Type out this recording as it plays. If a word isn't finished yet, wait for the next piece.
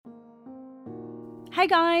Hey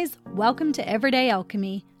guys, welcome to Everyday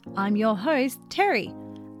Alchemy. I'm your host, Terry.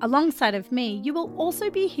 Alongside of me, you will also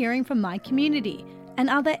be hearing from my community and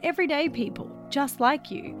other everyday people just like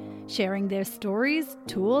you, sharing their stories,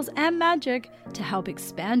 tools, and magic to help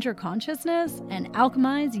expand your consciousness and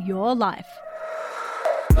alchemize your life.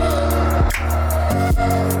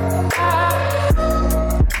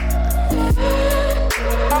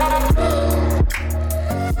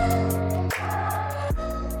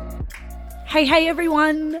 Hey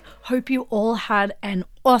everyone! Hope you all had an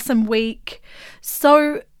awesome week.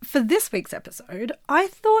 So for this week's episode, I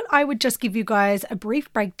thought I would just give you guys a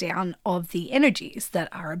brief breakdown of the energies that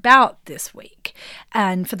are about this week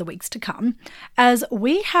and for the weeks to come, as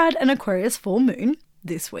we had an Aquarius full moon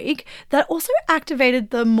this week that also activated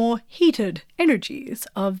the more heated energies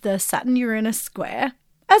of the Saturn-Uranus square,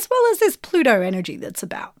 as well as this Pluto energy that's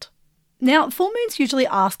about. Now, full moons usually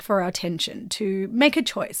ask for our attention to make a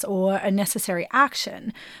choice or a necessary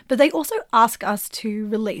action, but they also ask us to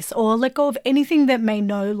release or let go of anything that may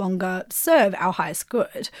no longer serve our highest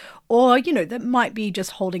good, or, that might be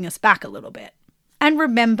just holding us back a little bit. And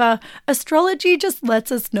remember, astrology just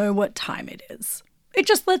lets us know what time it is. It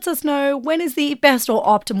just lets us know when is the best or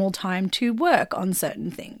optimal time to work on certain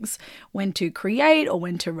things, when to create or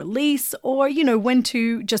when to release, or, when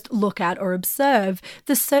to just look at or observe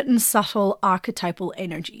the certain subtle archetypal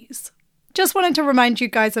energies. Just wanted to remind you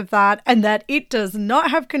guys of that and that it does not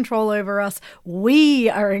have control over us. We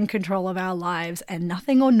are in control of our lives and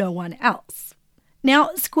nothing or no one else.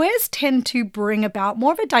 Now, squares tend to bring about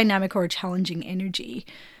more of a dynamic or a challenging energy.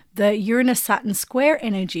 The Uranus-Saturn square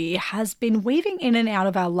energy has been weaving in and out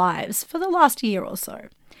of our lives for the last year or so.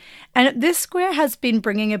 And this square has been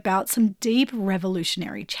bringing about some deep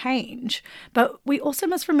revolutionary change. But we also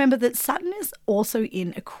must remember that Saturn is also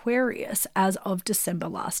in Aquarius as of December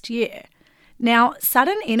last year. Now,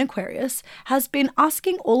 Saturn in Aquarius has been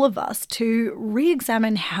asking all of us to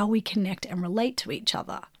re-examine how we connect and relate to each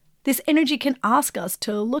other. This energy can ask us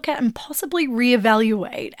to look at and possibly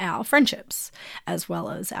reevaluate our friendships, as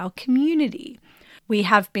well as our community. We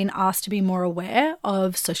have been asked to be more aware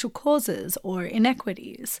of social causes or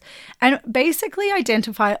inequities, and basically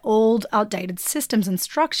identify old, outdated systems and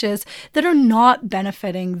structures that are not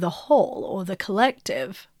benefiting the whole or the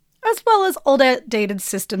collective, as well as old, outdated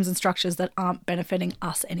systems and structures that aren't benefiting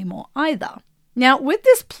us anymore either. Now, with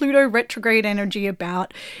this Pluto retrograde energy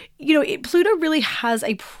about, Pluto really has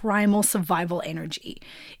a primal survival energy.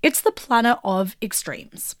 It's the planet of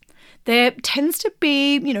extremes. There tends to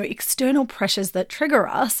be, external pressures that trigger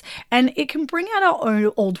us, and it can bring out our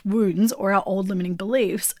own old wounds or our old limiting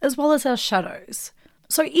beliefs, as well as our shadows.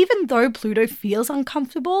 So even though Pluto feels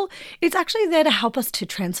uncomfortable, it's actually there to help us to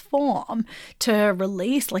transform, to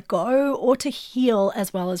release, let go, or to heal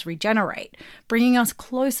as well as regenerate, bringing us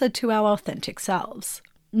closer to our authentic selves.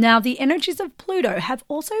 Now, the energies of Pluto have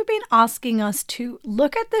also been asking us to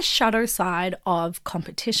look at the shadow side of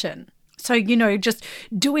competition. So, just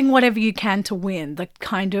doing whatever you can to win, the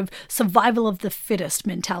kind of survival of the fittest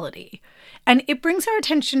mentality. And it brings our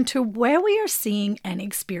attention to where we are seeing and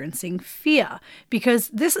experiencing fear, because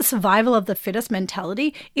this survival of the fittest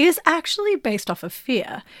mentality is actually based off of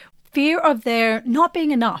fear. Fear of there not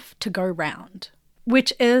being enough to go round,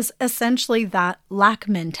 which is essentially that lack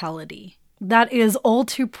mentality that is all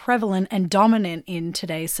too prevalent and dominant in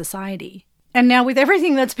today's society. And now with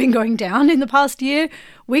everything that's been going down in the past year,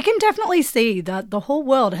 we can definitely see that the whole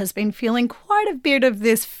world has been feeling quite a bit of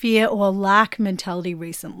this fear or lack mentality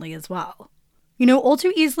recently as well. All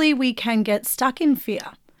too easily we can get stuck in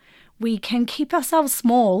fear. We can keep ourselves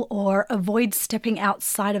small or avoid stepping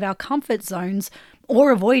outside of our comfort zones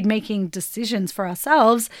or avoid making decisions for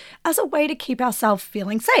ourselves as a way to keep ourselves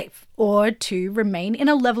feeling safe or to remain in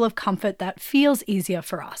a level of comfort that feels easier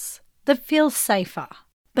for us, that feels safer.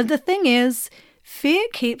 But the thing is, fear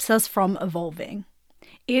keeps us from evolving.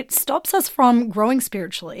 It stops us from growing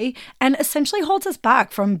spiritually and essentially holds us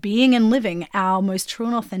back from being and living our most true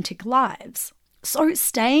and authentic lives. So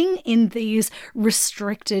staying in these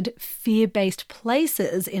restricted, fear-based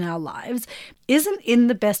places in our lives isn't in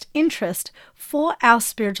the best interest for our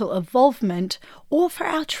spiritual evolvement or for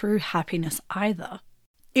our true happiness either.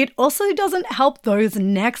 It also doesn't help those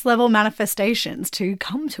next level manifestations to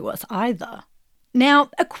come to us either. Now,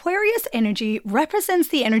 Aquarius energy represents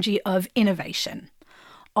the energy of innovation,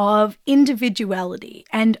 of individuality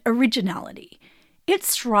and originality. It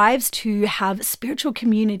strives to have spiritual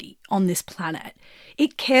community on this planet.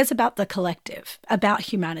 It cares about the collective, about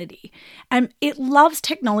humanity, and it loves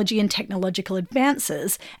technology and technological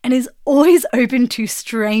advances and is always open to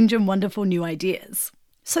strange and wonderful new ideas.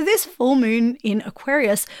 So this full moon in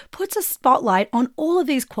Aquarius puts a spotlight on all of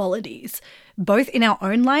these qualities, both in our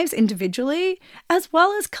own lives individually as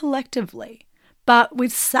well as collectively. But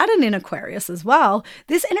with Saturn in Aquarius as well,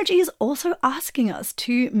 this energy is also asking us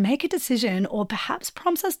to make a decision or perhaps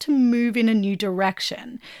prompts us to move in a new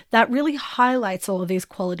direction that really highlights all of these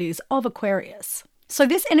qualities of Aquarius. So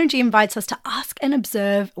this energy invites us to ask and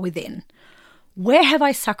observe within. Where have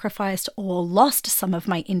I sacrificed or lost some of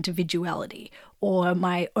my individuality or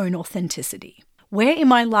my own authenticity? Where in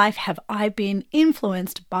my life have I been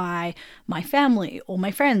influenced by my family or my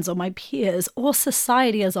friends or my peers or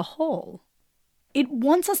society as a whole? It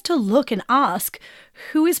wants us to look and ask,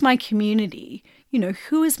 who is my community?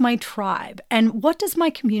 Who is my tribe? And what does my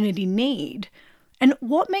community need? And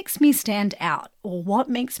what makes me stand out or what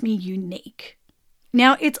makes me unique?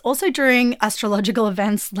 Now, it's also during astrological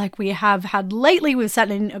events like we have had lately with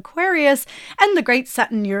Saturn in Aquarius and the great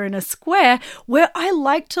Saturn-Uranus square, where I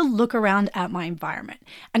like to look around at my environment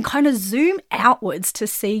and kind of zoom outwards to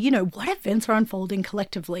see, what events are unfolding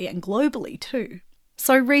collectively and globally too.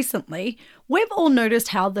 So recently, we've all noticed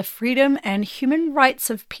how the freedom and human rights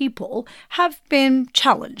of people have been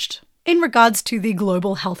challenged in regards to the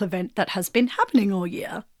global health event that has been happening all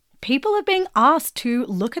year. People are being asked to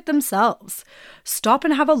look at themselves, stop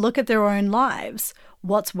and have a look at their own lives.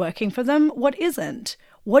 What's working for them? What isn't?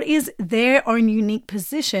 What is their own unique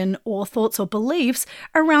position or thoughts or beliefs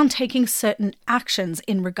around taking certain actions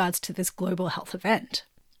in regards to this global health event?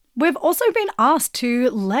 We've also been asked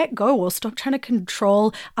to let go or stop trying to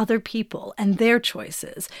control other people and their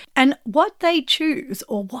choices and what they choose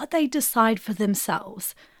or what they decide for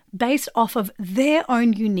themselves based off of their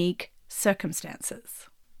own unique circumstances.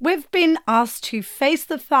 We've been asked to face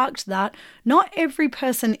the fact that not every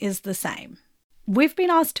person is the same. We've been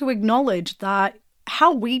asked to acknowledge that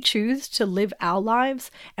how we choose to live our lives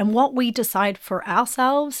and what we decide for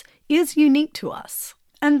ourselves is unique to us,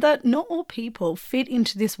 and that not all people fit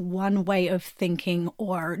into this one way of thinking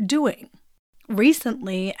or doing.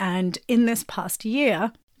 Recently, and in this past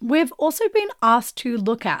year, we've also been asked to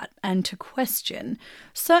look at and to question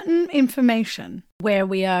certain information, where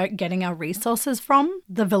we are getting our resources from,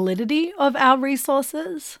 the validity of our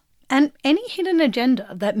resources, and any hidden agenda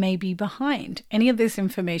that may be behind any of this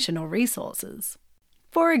information or resources.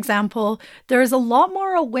 For example, there is a lot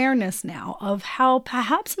more awareness now of how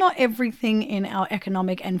perhaps not everything in our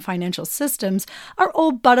economic and financial systems are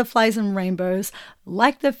all butterflies and rainbows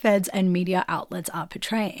like the feds and media outlets are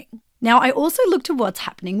portraying. Now, I also look to what's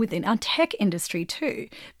happening within our tech industry too,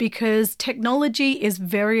 because technology is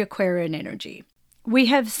very Aquarian energy. We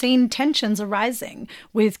have seen tensions arising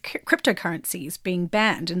with cryptocurrencies being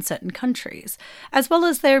banned in certain countries, as well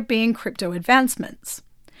as there being crypto advancements.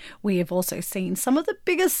 We have also seen some of the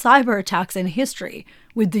biggest cyber attacks in history,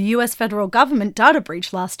 with the US federal government data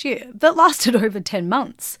breach last year that lasted over 10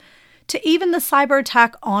 months, to even the cyber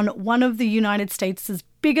attack on one of the United States'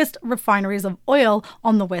 biggest refineries of oil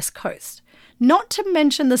on the West Coast, not to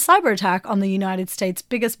mention the cyber attack on the United States'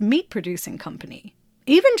 biggest meat-producing company.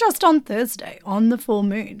 Even just on Thursday, on the full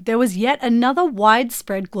moon, there was yet another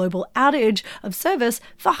widespread global outage of service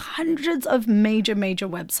for hundreds of major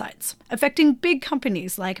websites, affecting big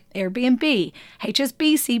companies like Airbnb,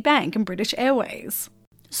 HSBC Bank, and British Airways.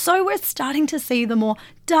 So we're starting to see the more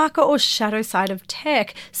darker or shadow side of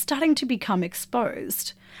tech starting to become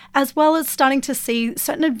exposed, as well as starting to see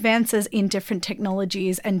certain advances in different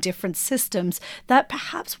technologies and different systems that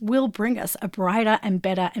perhaps will bring us a brighter and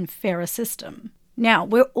better and fairer system. Now,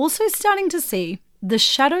 we're also starting to see the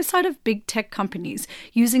shadow side of big tech companies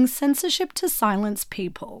using censorship to silence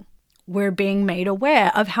people. We're being made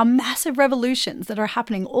aware of how massive revolutions that are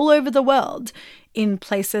happening all over the world in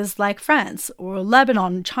places like France or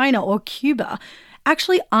Lebanon, China or Cuba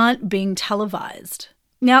actually aren't being televised.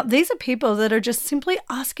 Now, these are people that are just simply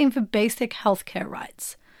asking for basic healthcare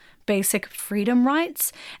rights, basic freedom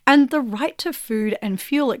rights, and the right to food and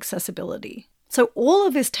fuel accessibility. So all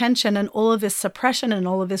of this tension and all of this suppression and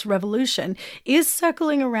all of this revolution is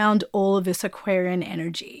circling around all of this Aquarian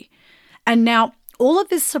energy. And now all of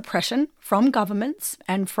this suppression from governments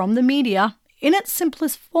and from the media, in its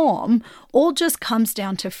simplest form, all just comes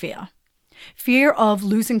down to fear. Fear of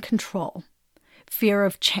losing control, fear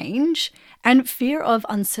of change, and fear of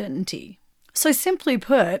uncertainty. So simply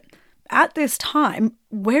put, at this time,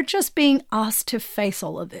 we're just being asked to face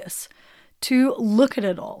all of this, to look at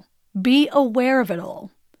it all. Be aware of it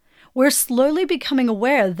all. We're slowly becoming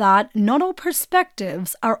aware that not all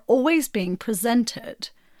perspectives are always being presented.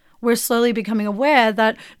 We're slowly becoming aware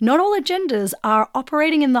that not all agendas are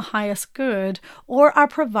operating in the highest good or are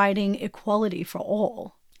providing equality for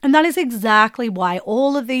all. And that is exactly why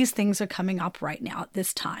all of these things are coming up right now at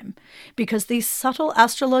this time, because these subtle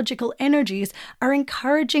astrological energies are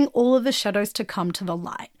encouraging all of the shadows to come to the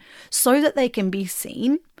light so that they can be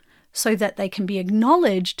seen, so that they can be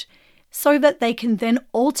acknowledged, so that they can then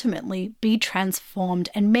ultimately be transformed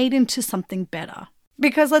and made into something better.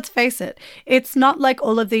 Because let's face it, it's not like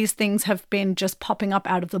all of these things have been just popping up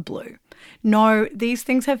out of the blue. No, these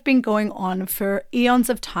things have been going on for eons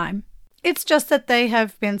of time. It's just that they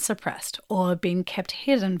have been suppressed or been kept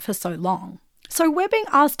hidden for so long. So we're being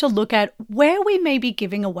asked to look at where we may be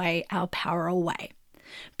giving away our power away,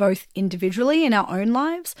 both individually in our own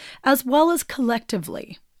lives as well as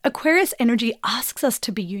collectively. Aquarius energy asks us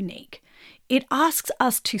to be unique. It asks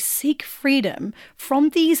us to seek freedom from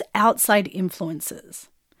these outside influences,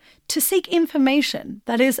 to seek information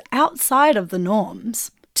that is outside of the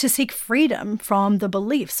norms, to seek freedom from the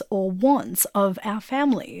beliefs or wants of our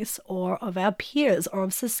families or of our peers or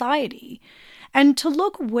of society, and to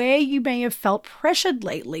look where you may have felt pressured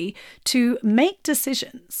lately to make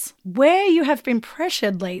decisions, where you have been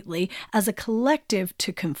pressured lately as a collective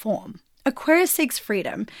to conform. Aquarius seeks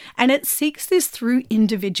freedom, and it seeks this through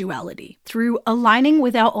individuality, through aligning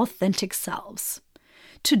with our authentic selves,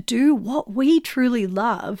 to do what we truly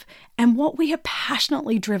love and what we are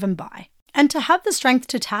passionately driven by. And to have the strength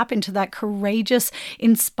to tap into that courageous,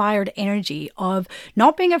 inspired energy of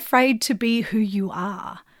not being afraid to be who you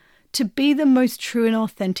are, to be the most true and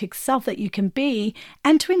authentic self that you can be,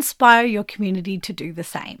 and to inspire your community to do the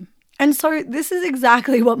same. And so this is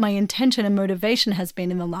exactly what my intention and motivation has been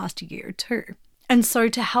in the last year or two. And so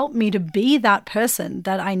to help me to be that person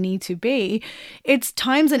that I need to be, it's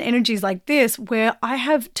times and energies like this where I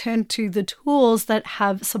have turned to the tools that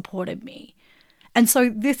have supported me. And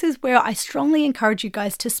so this is where I strongly encourage you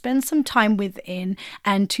guys to spend some time within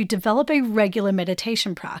and to develop a regular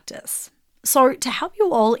meditation practice. So to help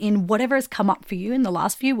you all in whatever has come up for you in the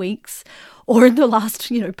last few weeks or in the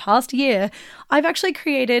last, past year, I've actually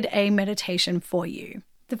created a meditation for you.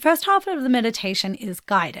 The first half of the meditation is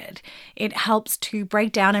guided. It helps to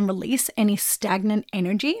break down and release any stagnant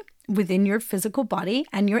energy within your physical body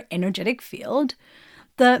and your energetic field.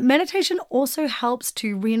 The meditation also helps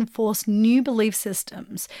to reinforce new belief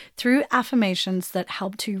systems through affirmations that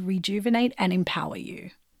help to rejuvenate and empower you.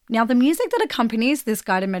 Now, the music that accompanies this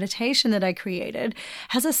guided meditation that I created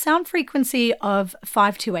has a sound frequency of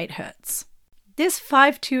 528 Hertz. This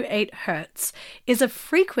 528 Hertz is a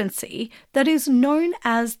frequency that is known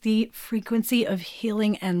as the frequency of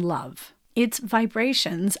healing and love. Its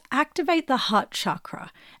vibrations activate the heart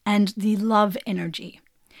chakra and the love energy,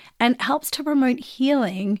 and helps to promote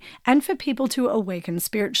healing and for people to awaken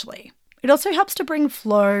spiritually. It also helps to bring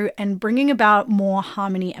flow and bringing about more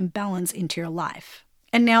harmony and balance into your life.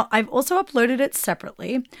 And now I've also uploaded it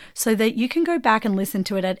separately so that you can go back and listen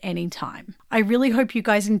to it at any time. I really hope you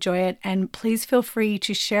guys enjoy it, and please feel free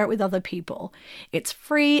to share it with other people. It's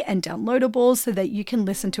free and downloadable so that you can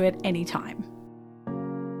listen to it anytime.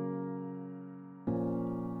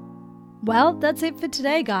 Well, that's it for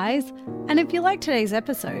today, guys. And if you like today's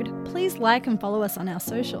episode, please like and follow us on our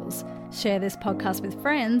socials. Share this podcast with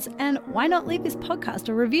friends, and why not leave this podcast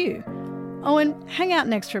a review? Oh, and hang out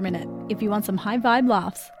next for a minute if you want some high vibe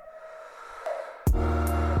laughs.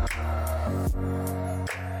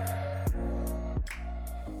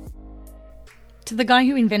 To the guy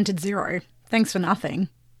who invented zero, thanks for nothing.